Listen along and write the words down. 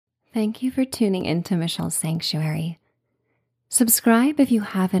Thank you for tuning into Michelle's Sanctuary. Subscribe if you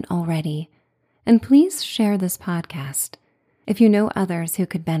haven't already, and please share this podcast if you know others who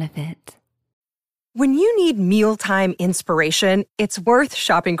could benefit. When you need mealtime inspiration, it's worth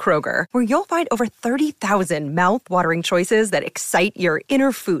shopping Kroger, where you'll find over 30,000 mouth-watering choices that excite your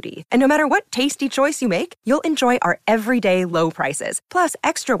inner foodie. And no matter what tasty choice you make, you'll enjoy our everyday low prices, plus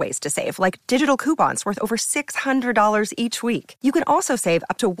extra ways to save, like digital coupons worth over $600 each week. You can also save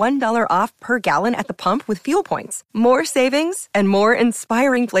up to $1 off per gallon at the pump with fuel points. More savings and more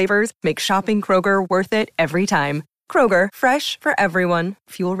inspiring flavors make shopping Kroger worth it every time. Kroger, fresh for everyone.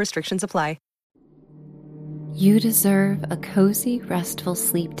 Fuel restrictions apply. You deserve a cozy, restful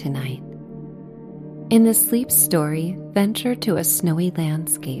sleep tonight. In the sleep story, venture to a snowy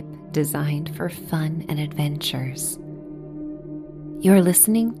landscape designed for fun and adventures. You're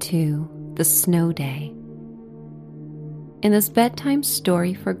listening to The Snow Day. In this bedtime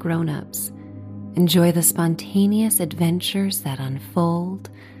story for grown-ups, enjoy the spontaneous adventures that unfold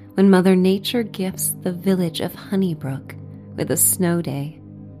when Mother Nature gifts the village of Honeybrook with a snow day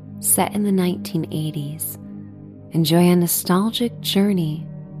set in the 1980s. Enjoy a nostalgic journey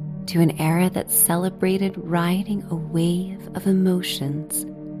to an era that celebrated riding a wave of emotions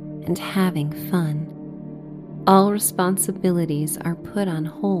and having fun. All responsibilities are put on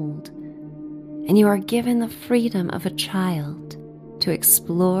hold, and you are given the freedom of a child to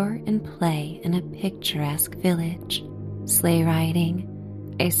explore and play in a picturesque village. Sleigh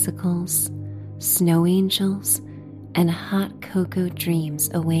riding, icicles, snow angels, and hot cocoa dreams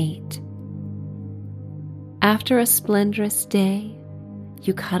await. After a splendorous day,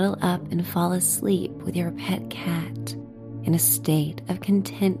 you cuddle up and fall asleep with your pet cat in a state of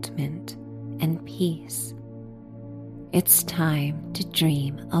contentment and peace. It's time to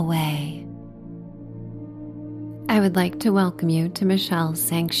dream away. I would like to welcome you to Michelle's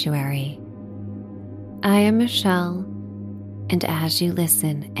Sanctuary. I am Michelle, and as you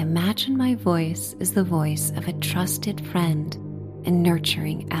listen, imagine my voice is the voice of a trusted friend and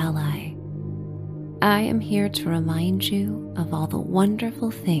nurturing ally. I am here to remind you of all the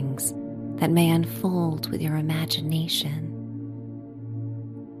wonderful things that may unfold with your imagination.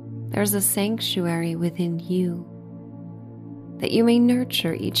 There's a sanctuary within you that you may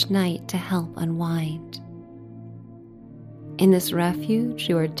nurture each night to help unwind. In this refuge,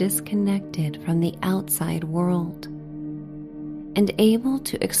 you are disconnected from the outside world and able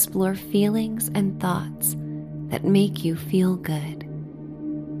to explore feelings and thoughts that make you feel good.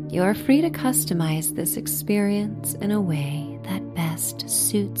 You are free to customize this experience in a way that best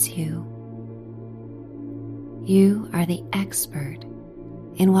suits you. You are the expert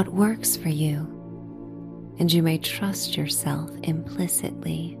in what works for you, and you may trust yourself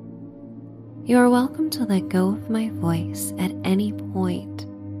implicitly. You are welcome to let go of my voice at any point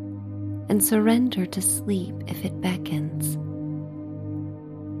and surrender to sleep if it beckons.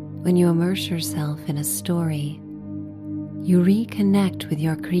 When you immerse yourself in a story, you reconnect with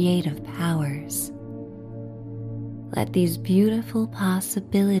your creative powers. Let these beautiful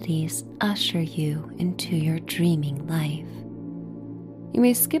possibilities usher you into your dreaming life. You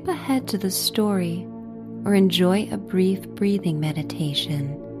may skip ahead to the story or enjoy a brief breathing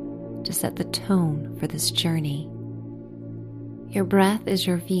meditation to set the tone for this journey. Your breath is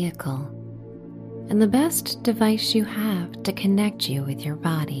your vehicle and the best device you have to connect you with your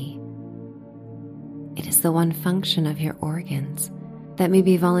body. It is the one function of your organs that may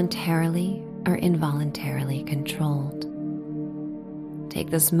be voluntarily or involuntarily controlled. Take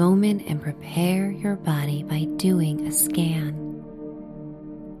this moment and prepare your body by doing a scan.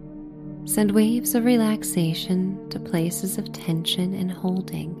 Send waves of relaxation to places of tension and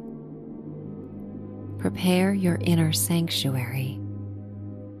holding. Prepare your inner sanctuary.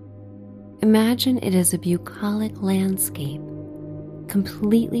 Imagine it is a bucolic landscape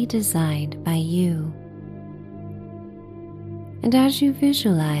completely designed by you. And as you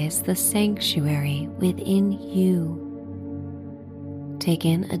visualize the sanctuary within you, take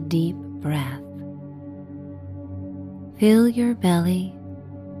in a deep breath. Fill your belly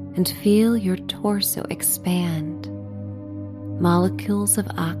and feel your torso expand. Molecules of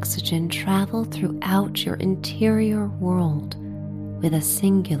oxygen travel throughout your interior world with a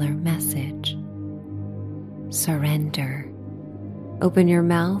singular message. Surrender. Open your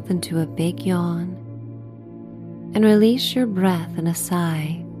mouth into a big yawn and release your breath in a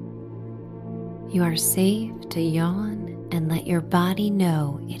sigh. You are safe to yawn and let your body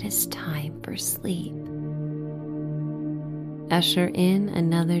know it is time for sleep. Usher in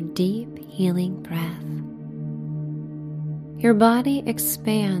another deep, healing breath. Your body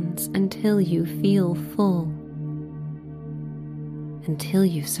expands until you feel full. until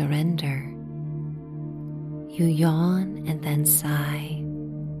you surrender. You yawn and then sigh.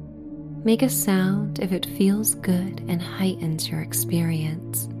 Make a sound if it feels good and heightens your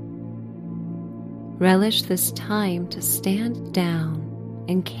experience. Relish this time to stand down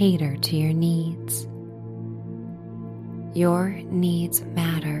and cater to your needs. Your needs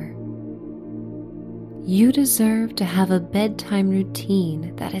matter. You deserve to have a bedtime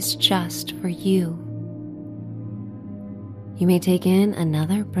routine that is just for you. You may take in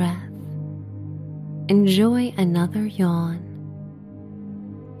another breath, enjoy another yawn,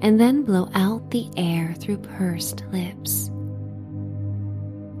 and then blow out the air through pursed lips.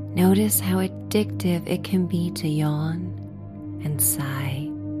 Notice how addictive it can be to yawn and sigh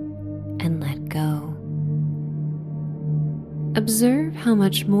and let go. Observe how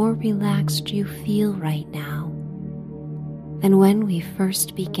much more relaxed you feel right now than when we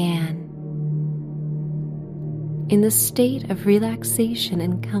first began. In the state of relaxation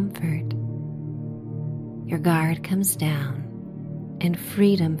and comfort, your guard comes down and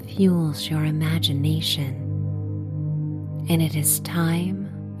freedom fuels your imagination. And it is time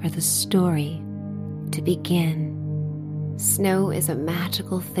for the story to begin. Snow is a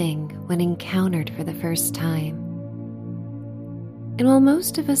magical thing when encountered for the first time. And while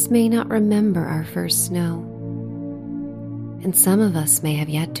most of us may not remember our first snow, and some of us may have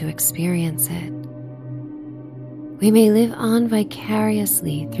yet to experience it, we may live on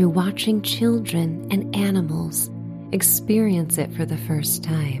vicariously through watching children and animals experience it for the first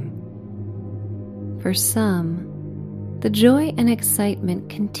time. For some, the joy and excitement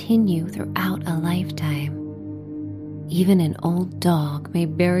continue throughout a lifetime. Even an old dog may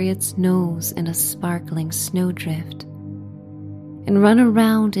bury its nose in a sparkling snowdrift and run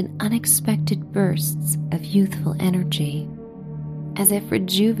around in unexpected bursts of youthful energy, as if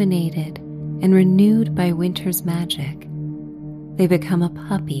rejuvenated and renewed by winter's magic. They become a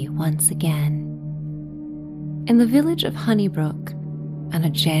puppy once again. In the village of Honeybrook, on a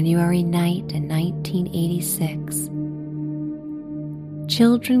January night in 1986,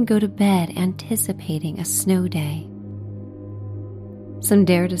 children go to bed anticipating a snow day. Some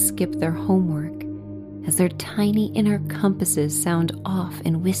dare to skip their homework as their tiny inner compasses sound off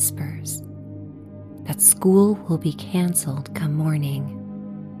in whispers that school will be canceled come morning.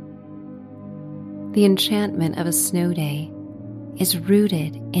 The enchantment of a snow day is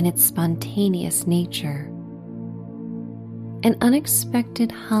rooted in its spontaneous nature, an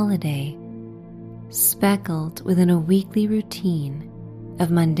unexpected holiday speckled within a weekly routine of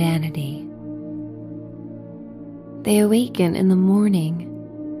mundanity. They awaken in the morning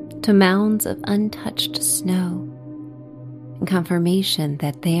to mounds of untouched snow and confirmation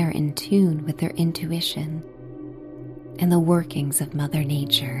that they are in tune with their intuition and the workings of Mother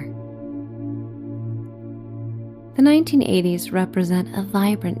Nature. The 1980s represent a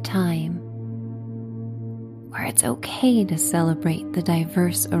vibrant time where it's okay to celebrate the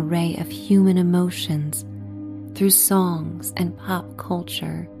diverse array of human emotions through songs and pop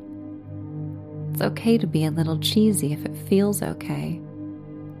culture. It's okay to be a little cheesy if it feels okay.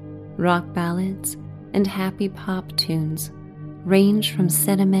 Rock ballads and happy pop tunes range from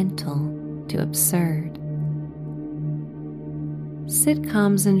sentimental to absurd.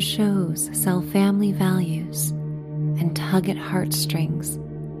 Sitcoms and shows sell family values and tug at heartstrings,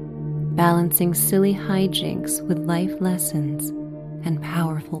 balancing silly hijinks with life lessons and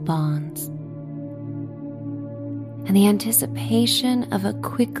powerful bonds. And the anticipation of a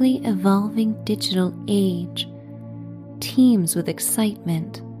quickly evolving digital age teems with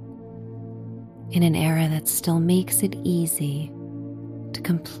excitement in an era that still makes it easy to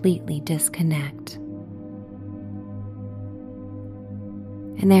completely disconnect.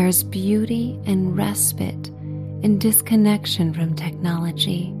 And there is beauty and respite in disconnection from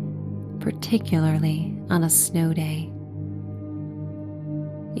technology, particularly on a snow day.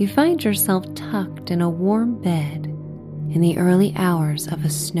 You find yourself tucked in a warm bed in the early hours of a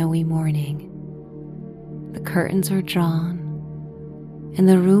snowy morning. The curtains are drawn, and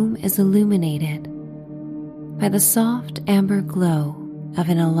the room is illuminated by the soft amber glow of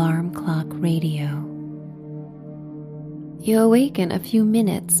an alarm clock radio. You awaken a few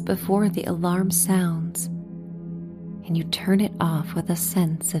minutes before the alarm sounds, and you turn it off with a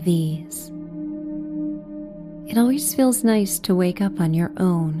sense of ease. It always feels nice to wake up on your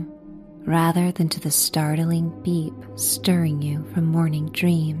own rather than to the startling beep stirring you from morning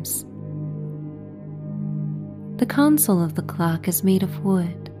dreams. The console of the clock is made of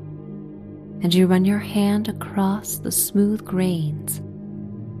wood, and you run your hand across the smooth grains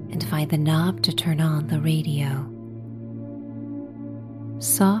and find the knob to turn on the radio.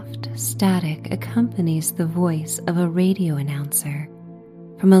 Soft static accompanies the voice of a radio announcer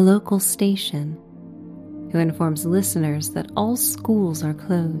from a local station who informs listeners that all schools are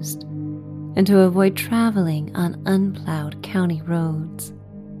closed and to avoid traveling on unplowed county roads.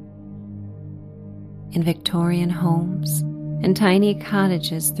 In Victorian homes and tiny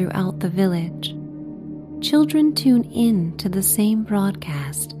cottages throughout the village, children tune in to the same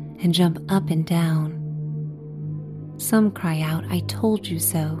broadcast and jump up and down. Some cry out, "I told you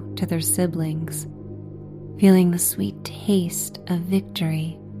so," to their siblings, feeling the sweet taste of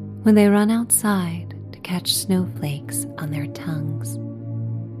victory when they run outside to catch snowflakes on their tongues.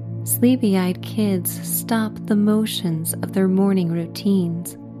 Sleepy-eyed kids stop the motions of their morning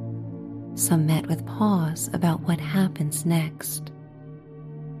routines, some met with pause about what happens next.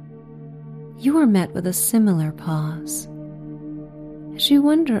 You are met with a similar pause as you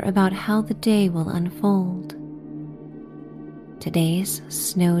wonder about how the day will unfold. Today's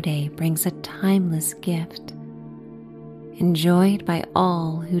snow day brings a timeless gift, enjoyed by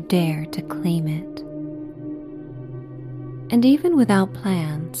all who dare to claim it. And even without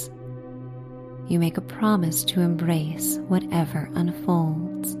plans, you make a promise to embrace whatever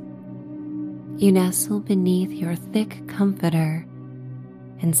unfolds. You nestle beneath your thick comforter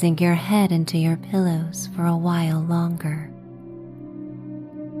and sink your head into your pillows for a while longer.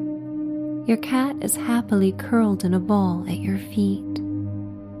 Your cat is happily curled in a ball at your feet.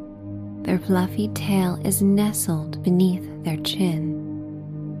 Their fluffy tail is nestled beneath their chin,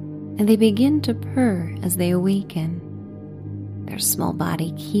 and they begin to purr as they awaken. Their small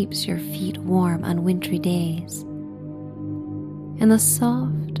body keeps your feet warm on wintry days, and the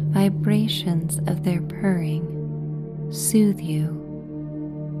soft vibrations of their purring soothe you.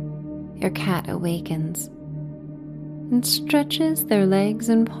 Your cat awakens and stretches their legs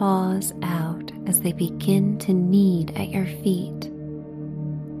and paws out as they begin to knead at your feet.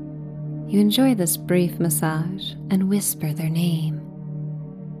 You enjoy this brief massage and whisper their name.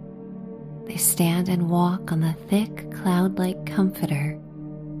 They stand and walk on the thick cloud-like comforter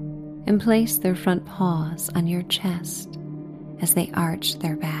and place their front paws on your chest as they arch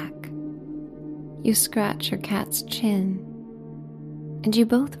their back. You scratch your cat's chin, and you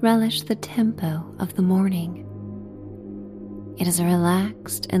both relish the tempo of the morning. It is a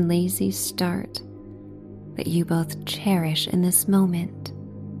relaxed and lazy start that you both cherish in this moment,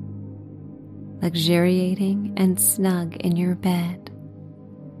 luxuriating and snug in your bed,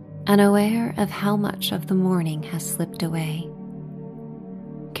 unaware of how much of the morning has slipped away.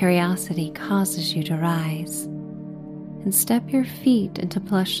 Curiosity causes you to rise and step your feet into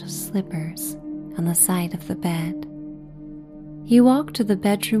plush slippers on the side of the bed. You walk to the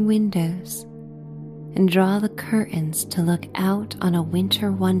bedroom windows and draw the curtains to look out on a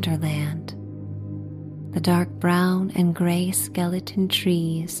winter wonderland. The dark brown and gray skeleton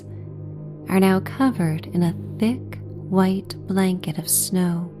trees are now covered in a thick white blanket of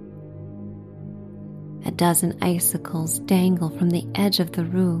snow. A dozen icicles dangle from the edge of the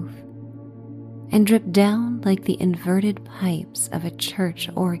roof and drip down like the inverted pipes of a church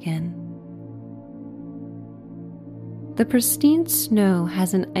organ. The pristine snow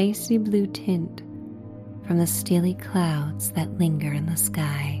has an icy blue tint from the steely clouds that linger in the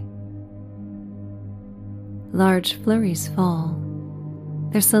sky. Large flurries fall.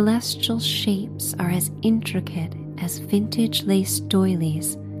 Their celestial shapes are as intricate as vintage lace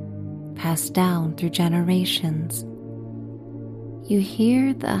doilies passed down through generations. You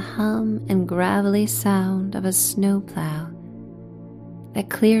hear the hum and gravelly sound of a snowplow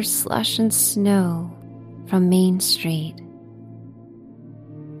that clears slush and snow from Main Street.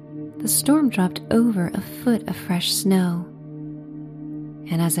 The storm dropped over a foot of fresh snow,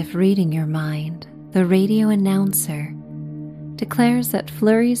 and as if reading your mind, the radio announcer declares that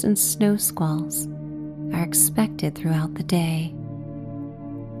flurries and snow squalls are expected throughout the day.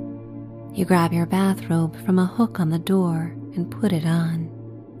 You grab your bathrobe from a hook on the door and put it on.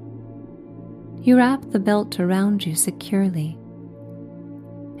 You wrap the belt around you securely,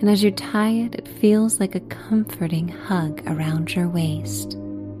 and as you tie it, it feels like a comforting hug around your waist.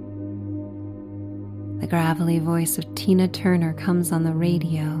 The gravelly voice of Tina Turner comes on the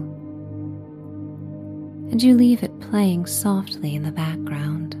radio, and you leave it playing softly in the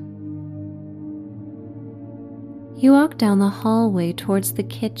background. You walk down the hallway towards the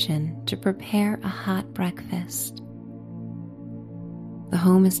kitchen to prepare a hot breakfast. The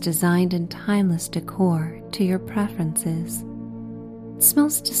home is designed in timeless decor to your preferences. It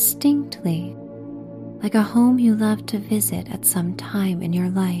smells distinctly like a home you love to visit at some time in your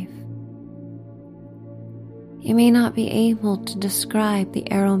life. You may not be able to describe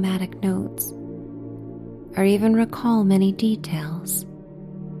the aromatic notes or even recall many details,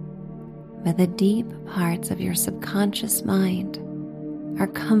 but the deep parts of your subconscious mind are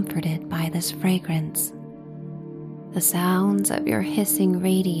comforted by this fragrance. The sounds of your hissing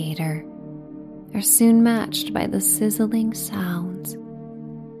radiator are soon matched by the sizzling sounds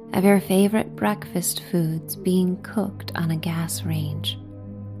of your favorite breakfast foods being cooked on a gas range.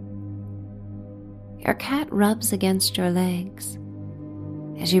 Your cat rubs against your legs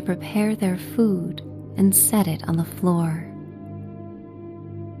as you prepare their food and set it on the floor.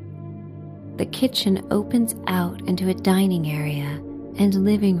 The kitchen opens out into a dining area and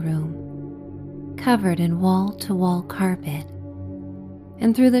living room covered in wall-to-wall carpet,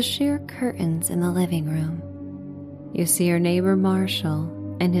 and through the sheer curtains in the living room, you see your neighbor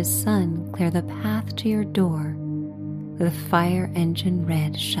Marshall and his son clear the path to your door with fire engine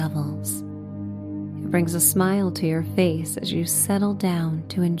red shovels. It brings a smile to your face as you settle down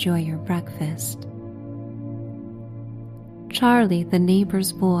to enjoy your breakfast. Charlie, the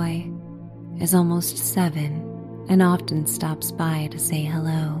neighbor's boy, is almost 7 and often stops by to say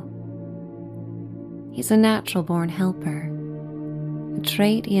hello. He's a natural-born helper, a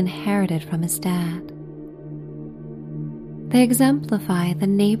trait he inherited from his dad. They exemplify the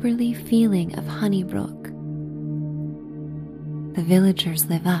neighborly feeling of Honeybrook. The villagers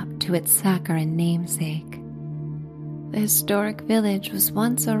live up to its saccharine namesake. The historic village was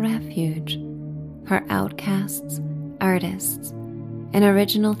once a refuge for outcasts, artists, and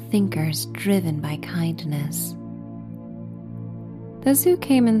original thinkers driven by kindness. Those who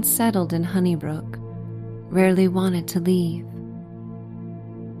came and settled in Honeybrook rarely wanted to leave.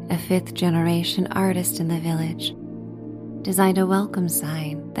 A 5th-generation artist in the village designed a welcome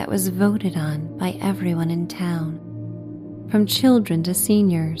sign that was voted on by everyone in town, from children to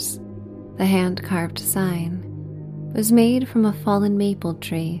seniors. The hand-carved sign was made from a fallen maple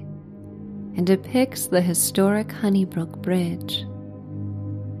tree and depicts the historic Honeybrook Bridge.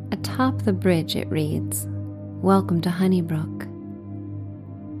 Atop the bridge it reads, "Welcome to Honeybrook."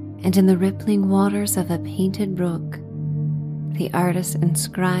 And in the rippling waters of a painted brook, the artist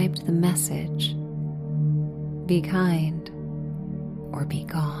inscribed the message, "Be kind or be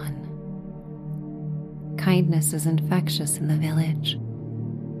gone." Kindness is infectious in the village.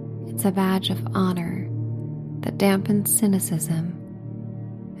 It's a badge of honor that dampens cynicism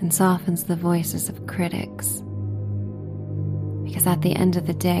and softens the voices of critics. Because at the end of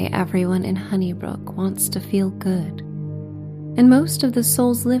the day, everyone in Honeybrook wants to feel good, and most of the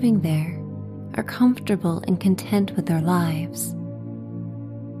souls living there are comfortable and content with their lives.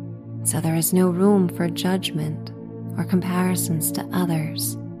 So there is no room for judgment or comparisons to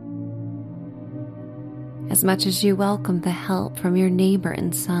others. As much as you welcome the help from your neighbor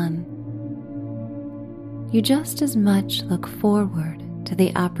and son, you just as much look forward to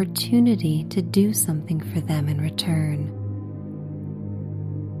the opportunity to do something for them in return.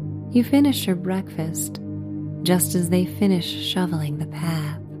 You finish your breakfast just as they finish shoveling the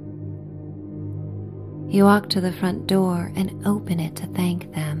path. You walk to the front door and open it to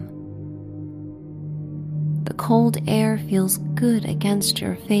thank them. The cold air feels good against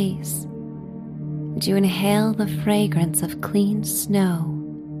your face, and you inhale the fragrance of clean snow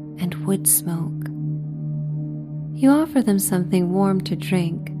and wood smoke. You offer them something warm to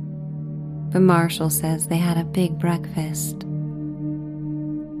drink, but Marshall says they had a big breakfast.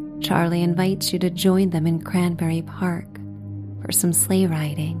 Charlie invites you to join them in Cranberry Park for some sleigh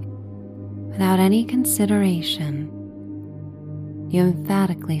riding. Without any consideration, you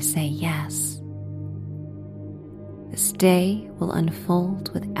emphatically say yes. This day will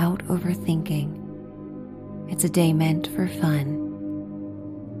unfold without overthinking. It's a day meant for fun.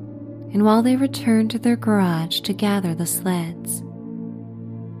 And while they return to their garage to gather the sleds,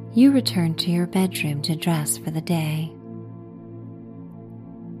 you return to your bedroom to dress for the day.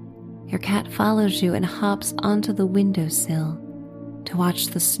 Your cat follows you and hops onto the windowsill to watch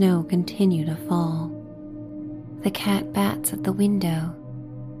the snow continue to fall. The cat bats at the window,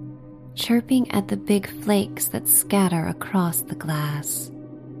 chirping at the big flakes that scatter across the glass.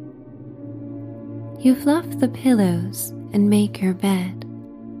 You fluff the pillows and make your bed,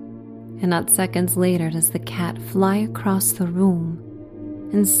 and not seconds later does the cat fly across the room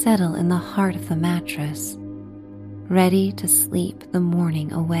and settle in the heart of the mattress, ready to sleep the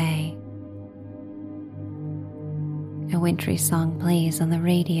morning away. A wintry song plays on the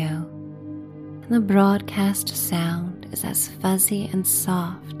radio, and the broadcast sound is as fuzzy and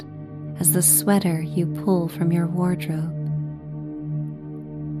soft as the sweater you pull from your wardrobe.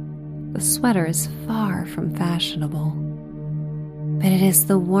 The sweater is far from fashionable, but it is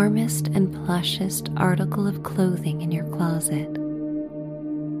the warmest and plushest article of clothing in your closet.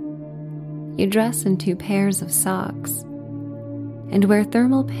 You dress in 2 pairs of socks and wear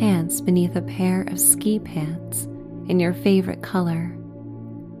thermal pants beneath a pair of ski pants in your favorite color.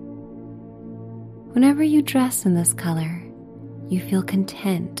 Whenever you dress in this color, you feel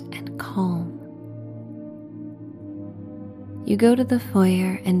content and calm. You go to the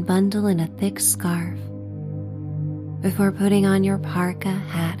foyer and bundle in a thick scarf before putting on your parka,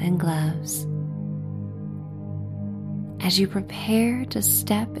 hat, and gloves. As you prepare to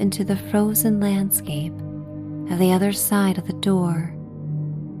step into the frozen landscape of the other side of the door,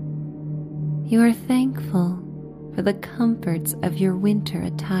 you are thankful for the comforts of your winter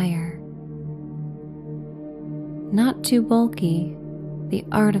attire. Not too bulky, the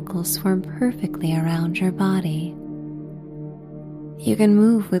articles form perfectly around your body. You can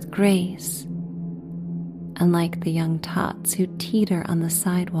move with grace, unlike the young tots who teeter on the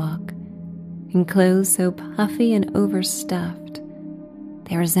sidewalk in clothes so puffy and overstuffed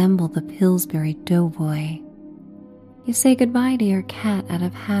they resemble the Pillsbury Doughboy. You say goodbye to your cat out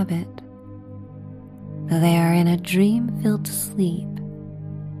of habit, though they are in a dream-filled sleep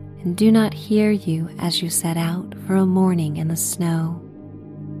and do not hear you as you set out for a morning in the snow.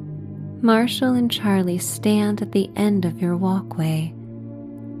 Marshall and Charlie stand at the end of your walkway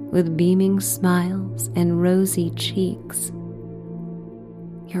with beaming smiles and rosy cheeks.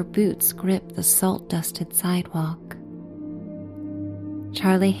 Your boots grip the salt-dusted sidewalk.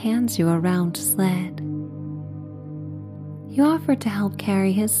 Charlie hands you a round sled. You offer to help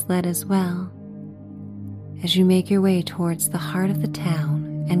carry his sled as well as you make your way towards the heart of the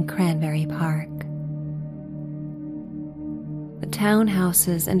town and Cranberry Park. The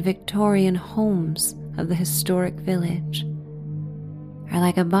townhouses and Victorian homes of the historic village are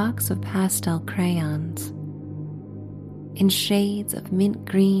like a box of pastel crayons in shades of mint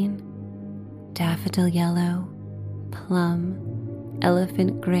green, daffodil yellow, plum,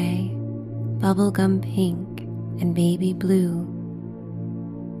 elephant gray, bubblegum pink, and baby blue.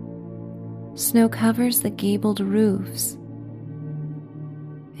 Snow covers the gabled roofs,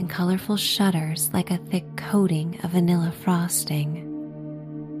 and colorful shutters like a thick coating of vanilla frosting.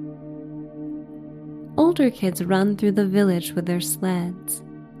 Older kids run through the village with their sleds,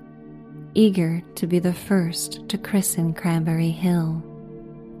 eager to be the first to christen Cranberry Hill.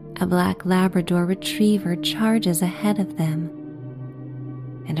 A black Labrador retriever charges ahead of them,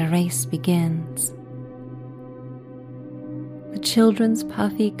 and a race begins. The children's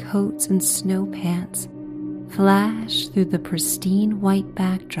puffy coats and snow pants flash through the pristine white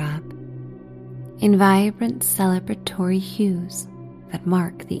backdrop in vibrant celebratory hues that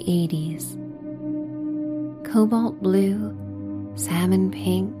mark the 80s. Cobalt blue, salmon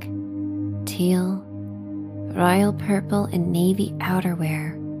pink, teal, royal purple, and navy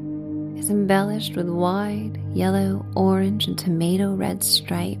outerwear is embellished with wide yellow, orange, and tomato red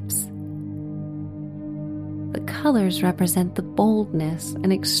stripes. The colors represent the boldness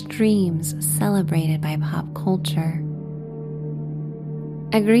and extremes celebrated by pop culture.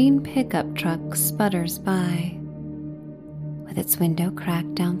 A green pickup truck sputters by, with its window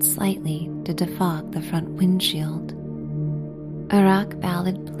cracked down slightly to defog the front windshield. A rock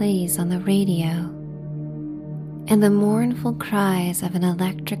ballad plays on the radio, and the mournful cries of an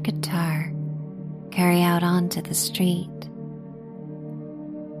electric guitar carry out onto the street.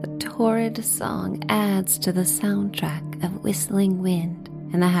 The torrid song adds to the soundtrack of whistling wind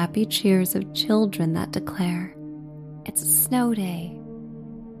and the happy cheers of children that declare, "It's a snow day,"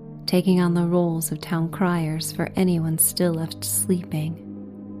 taking on the roles of town criers for anyone still left sleeping.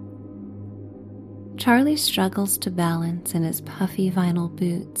 Charlie struggles to balance in his puffy vinyl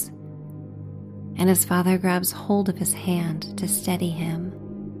boots, and his father grabs hold of his hand to steady him.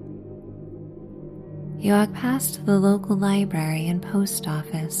 You walk past the local library and post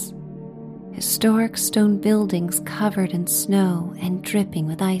office, historic stone buildings covered in snow and dripping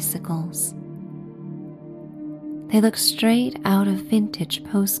with icicles. They look straight out of vintage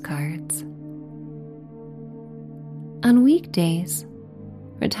postcards. On weekdays,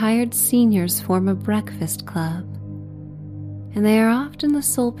 retired seniors form a breakfast club, and they are often the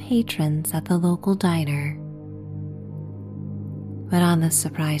sole patrons at the local diner. But on this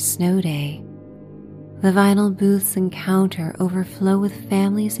surprise snow day, the vinyl booths and counter overflow with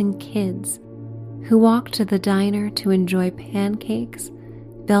families and kids who walk to the diner to enjoy pancakes,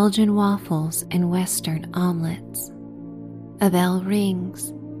 Belgian waffles, and Western omelets. A bell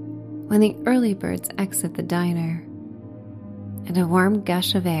rings when the early birds exit the diner, and a warm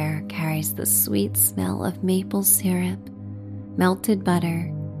gush of air carries the sweet smell of maple syrup, melted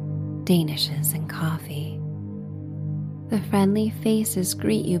butter, danishes, and coffee. The friendly faces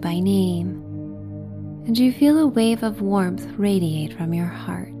greet you by name, and you feel a wave of warmth radiate from your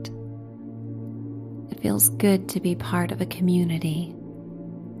heart. It feels good to be part of a community.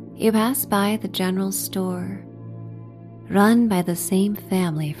 You pass by the general store, run by the same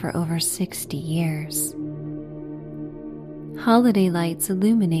family for over 60 years. Holiday lights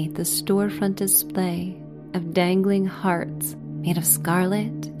illuminate the storefront display of dangling hearts made of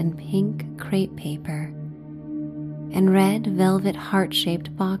scarlet and pink crepe paper, and red velvet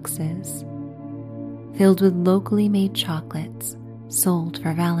heart-shaped boxes filled with locally made chocolates sold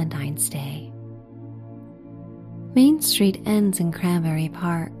for Valentine's Day. Main Street ends in Cranberry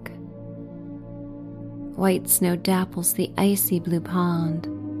Park. White snow dapples the icy blue pond,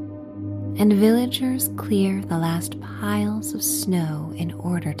 and villagers clear the last piles of snow in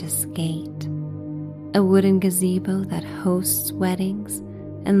order to skate. A wooden gazebo that hosts weddings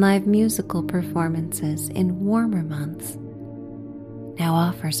and live musical performances in warmer months now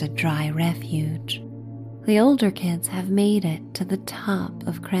offers a dry refuge. The older kids have made it to the top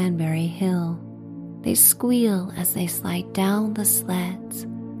of Cranberry Hill. They squeal as they slide down the sleds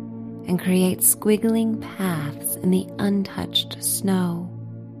and create squiggling paths in the untouched snow.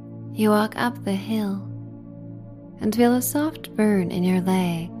 You walk up the hill and feel a soft burn in your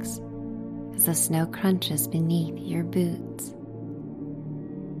legs as the snow crunches beneath your boots.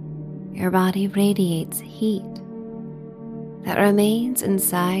 Your body radiates heat that remains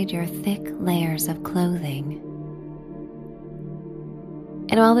inside your thick layers of clothing.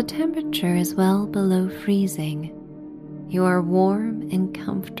 And while the temperature is well below freezing, you are warm and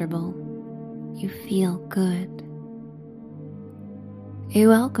comfortable. You feel good. You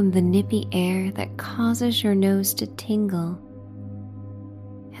welcome the nippy air that causes your nose to tingle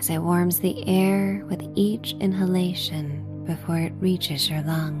as it warms the air with each inhalation before it reaches your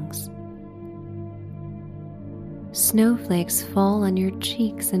lungs. Snowflakes fall on your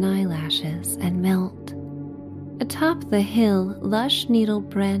cheeks and eyelashes and melt. Atop the hill, lush needled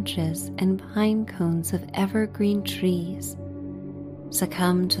branches and pine cones of evergreen trees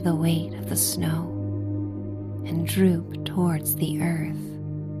succumb to the weight of the snow and droop towards the earth.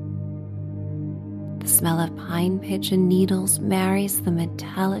 The smell of pine pitch and needles marries the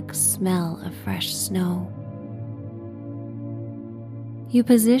metallic smell of fresh snow. You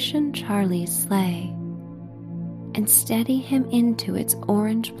position Charlie's sleigh and steady him into its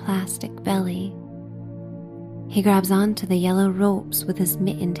orange plastic belly. He grabs onto the yellow ropes with his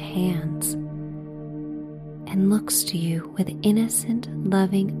mittened hands and looks to you with innocent,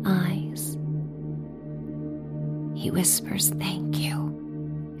 loving eyes. He whispers thank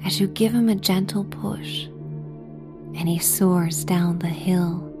you as you give him a gentle push, and he soars down the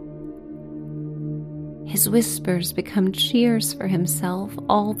hill. His whispers become cheers for himself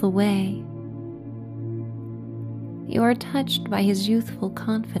all the way. You are touched by his youthful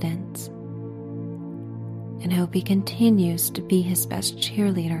confidence and hope he continues to be his best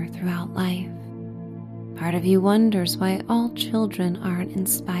cheerleader throughout life. Part of you wonders why all children aren't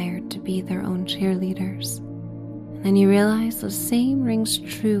inspired to be their own cheerleaders. And then you realize the same rings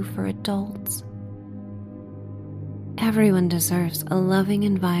true for adults. Everyone deserves a loving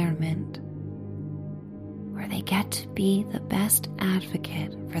environment where they get to be the best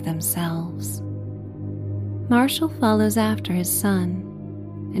advocate for themselves. Marshall follows after his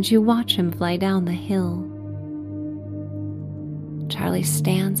son, and you watch him fly down the hill. Charlie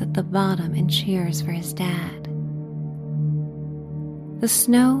stands at the bottom and cheers for his dad. The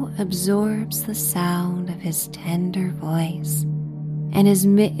snow absorbs the sound of his tender voice, and his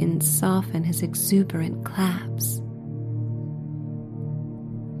mittens soften his exuberant claps.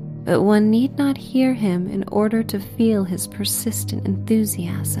 But one need not hear him in order to feel his persistent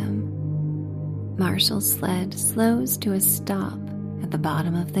enthusiasm. Marshall's sled slows to a stop at the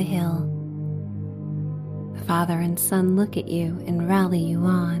bottom of the hill. The father and son look at you and rally you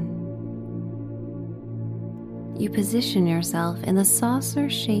on. You position yourself in the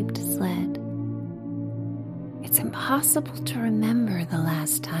saucer-shaped sled. It's impossible to remember the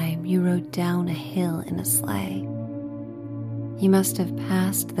last time you rode down a hill in a sleigh. You must have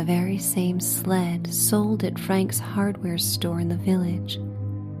passed the very same sled sold at Frank's hardware store in the village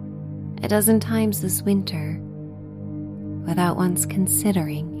a dozen times this winter without once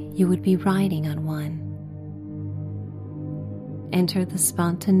considering you would be riding on one. Enter the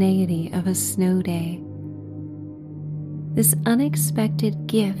spontaneity of a snow day. This unexpected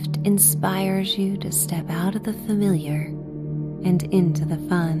gift inspires you to step out of the familiar and into the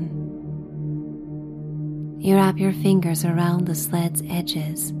fun. You wrap your fingers around the sled's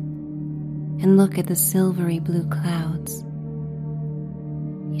edges and look at the silvery blue clouds.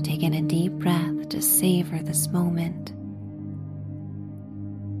 You take in a deep breath to savor this moment.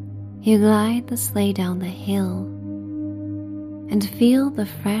 You glide the sleigh down the hill and feel the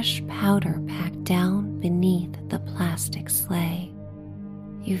fresh powder packed down beneath the plastic sleigh.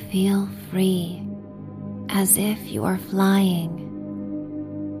 You feel free, as if you are flying,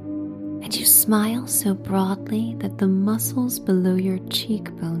 and you smile so broadly that the muscles below your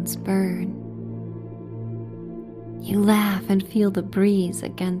cheekbones burn. You laugh and feel the breeze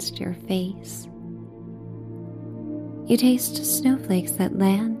against your face. You taste snowflakes that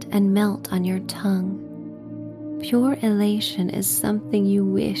land and melt on your tongue. Pure elation is something you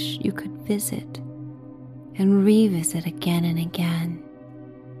wish you could visit and revisit again and again.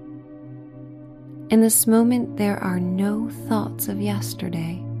 In this moment, there are no thoughts of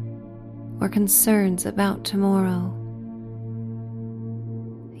yesterday or concerns about tomorrow.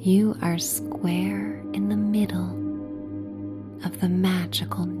 You are square in the middle of the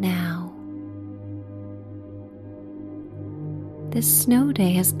magical now. This snow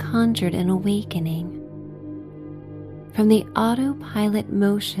day has conjured an awakening from the autopilot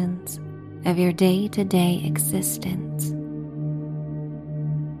motions of your day-to-day existence.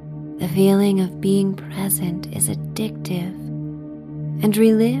 The feeling of being present is addictive and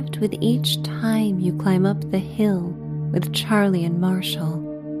relived with each time you climb up the hill with Charlie and Marshall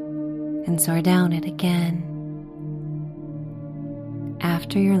and soar down it again.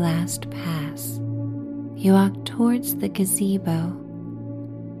 After your last pass, you walk towards the gazebo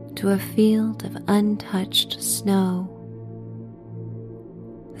to a field of untouched snow.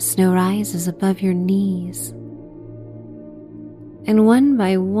 The snow rises above your knees, and one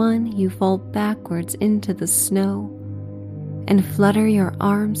by one you fall backwards into the snow and flutter your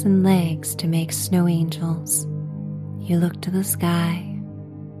arms and legs to make snow angels. You look to the sky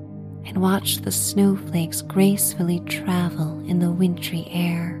and watch the snowflakes gracefully travel in the wintry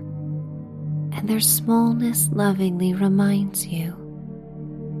air, and their smallness lovingly reminds you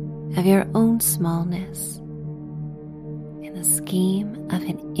of your own smallness in the scheme of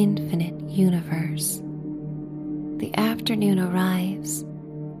an infinite universe. The afternoon arrives,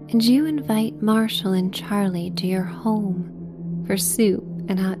 and you invite Marshall and Charlie to your home for soup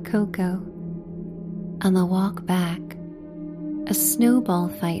and hot cocoa. On the walk back, a snowball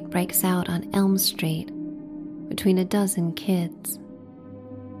fight breaks out on Elm Street between a dozen kids.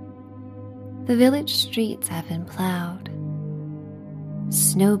 The village streets have been plowed.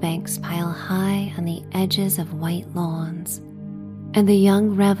 Snowbanks pile high on the edges of white lawns, and the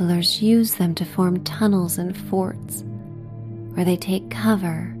young revelers use them to form tunnels and forts where they take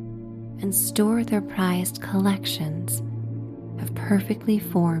cover and store their prized collections of perfectly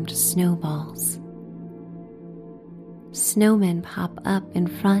formed snowballs. Snowmen pop up in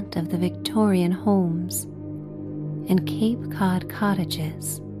front of the Victorian homes and Cape Cod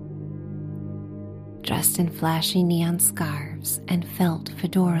cottages. Dressed in flashy neon scarves and felt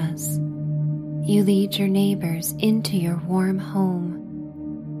fedoras, you lead your neighbors into your warm home,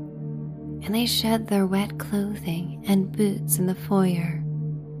 and they shed their wet clothing and boots in the foyer.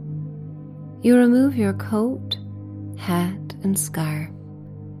 You remove your coat, hat, and scarf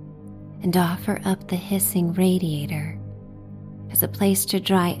and offer up the hissing radiator as a place to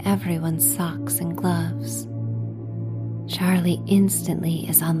dry everyone's socks and gloves. Charlie instantly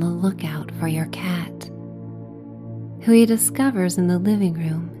is on the lookout for your cat, who he discovers in the living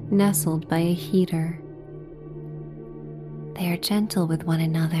room nestled by a heater. They are gentle with one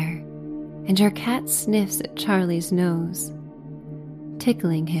another, and your cat sniffs at Charlie's nose,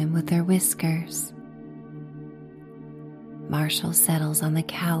 tickling him with their whiskers. Marshall settles on the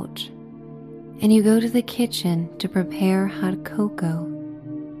couch, and you go to the kitchen to prepare hot cocoa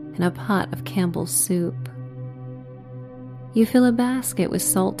and a pot of Campbell's soup. You fill a basket with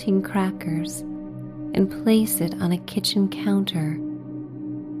saltine crackers and place it on a kitchen counter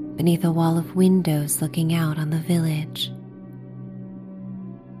beneath a wall of windows looking out on the village.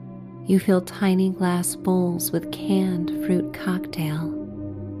 You fill tiny glass bowls with canned fruit cocktail.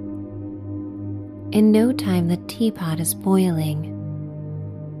 In no time, the teapot is boiling.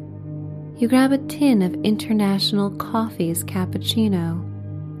 You grab a tin of International Coffee's cappuccino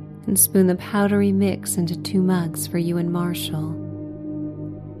and spoon the powdery mix into 2 mugs for you and Marshall,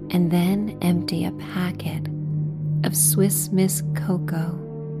 and then empty a packet of Swiss Miss cocoa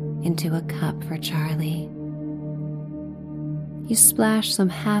into a cup for Charlie. You splash some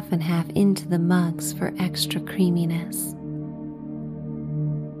half and half into the mugs for extra creaminess.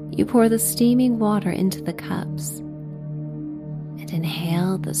 You pour the steaming water into the cups and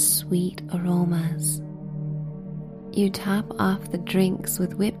inhale the sweet aromas. You top off the drinks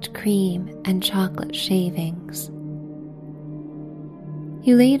with whipped cream and chocolate shavings.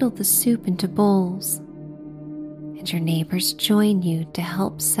 You ladle the soup into bowls, and your neighbors join you to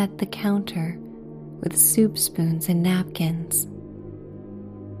help set the counter with soup spoons and napkins.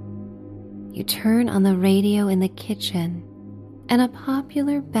 You turn on the radio in the kitchen, and a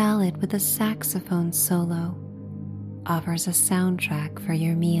popular ballad with a saxophone solo offers a soundtrack for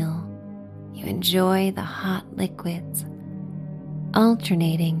your meal. You enjoy the hot liquids,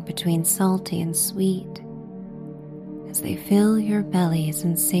 alternating between salty and sweet as they fill your bellies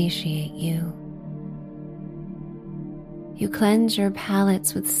and satiate you. You cleanse your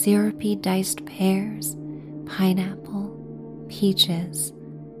palates with syrupy diced pears, pineapple, peaches,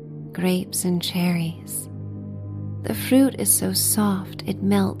 grapes, and cherries. The fruit is so soft it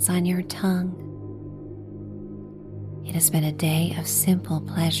melts on your tongue. It has been a day of simple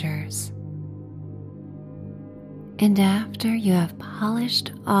pleasures. And after you have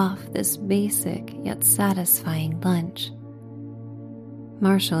polished off this basic yet satisfying lunch,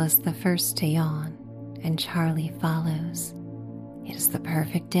 Marshall is the first to yawn, and Charlie follows. It is the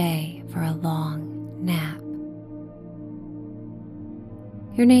perfect day for a long nap.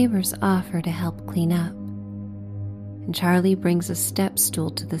 Your neighbors offer to help clean up, and Charlie brings a step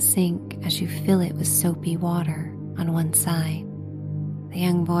stool to the sink as you fill it with soapy water on one side. The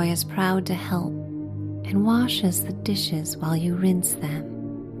young boy is proud to help and washes the dishes while you rinse them,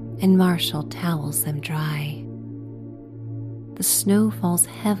 and Marshall towels them dry. The snow falls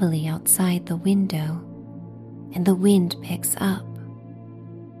heavily outside the window, and the wind picks up,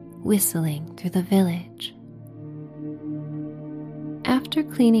 whistling through the village. After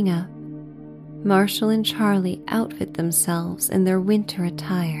cleaning up, Marshall and Charlie outfit themselves in their winter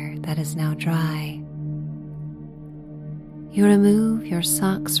attire that is now dry. You remove your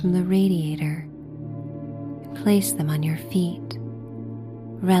socks from the radiator and place them on your feet,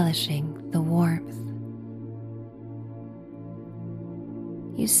 relishing the warmth.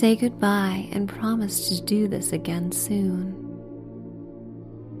 You say goodbye and promise to do this again soon.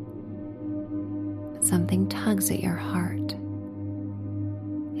 But something tugs at your heart,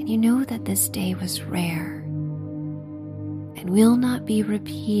 and you know that this day was rare and will not be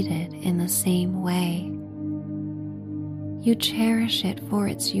repeated in the same way. You cherish it for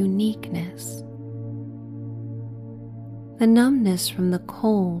its uniqueness. The numbness from the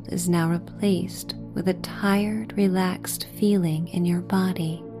cold is now replaced with a tired, relaxed feeling in your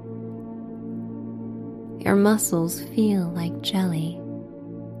body. Your muscles feel like jelly.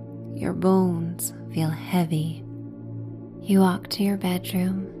 Your bones feel heavy. You walk to your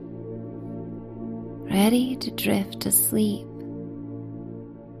bedroom, ready to drift to sleep.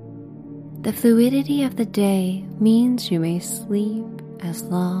 The fluidity of the day means you may sleep as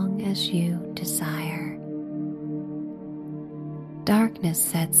long as you desire. Darkness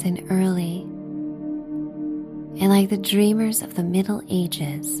sets in early, and like the dreamers of the Middle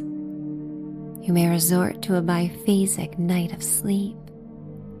Ages, you may resort to a biphasic night of sleep,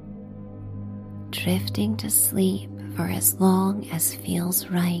 drifting to sleep for as long as feels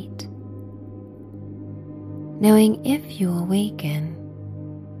right, knowing if you awaken,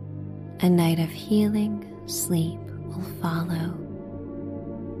 a night of healing sleep will follow.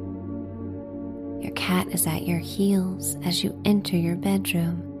 Your cat is at your heels as you enter your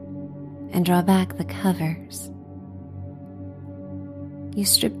bedroom and draw back the covers. You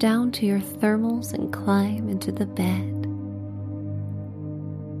strip down to your thermals and climb into the bed.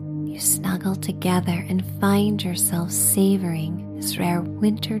 You snuggle together and find yourself savoring this rare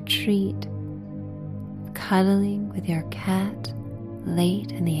winter treat, cuddling with your cat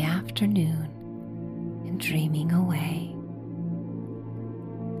late in the afternoon and dreaming away.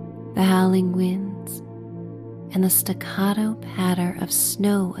 The howling winds and the staccato patter of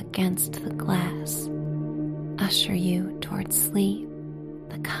snow against the glass usher you towards sleep.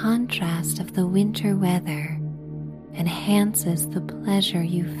 The contrast of the winter weather enhances the pleasure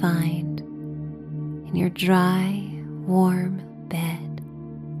you find in your dry, warm bed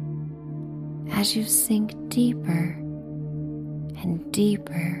as you sink deeper and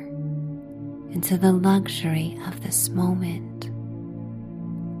deeper into the luxury of this moment.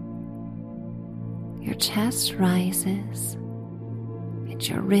 Your chest rises and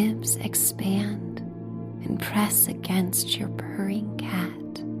your ribs expand and press against your purring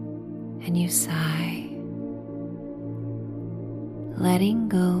cat, and you sigh, letting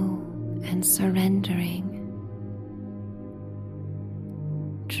go and surrendering,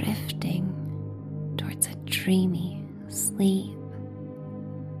 drifting towards a dreamy sleep.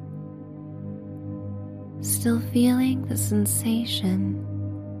 Still feeling the sensation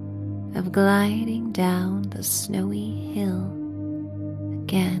of gliding down the snowy hill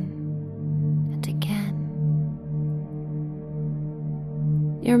again and again.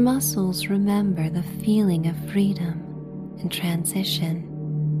 Your muscles remember the feeling of freedom and transition,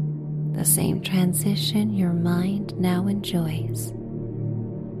 the same transition your mind now enjoys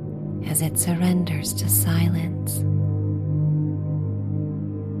as it surrenders to silence.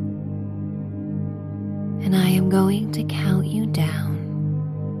 And I am going to count you down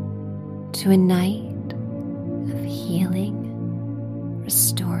to a night of healing,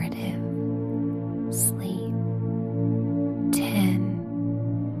 restorative sleep. 10,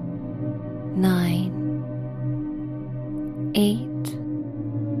 9, 8,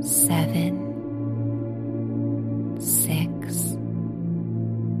 7, 6,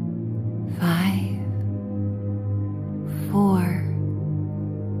 5, 4,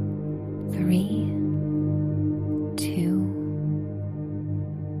 3, 2,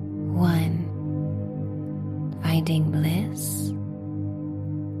 1. Finding bliss,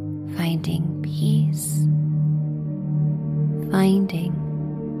 finding peace, finding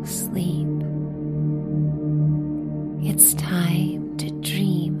sleep. It's time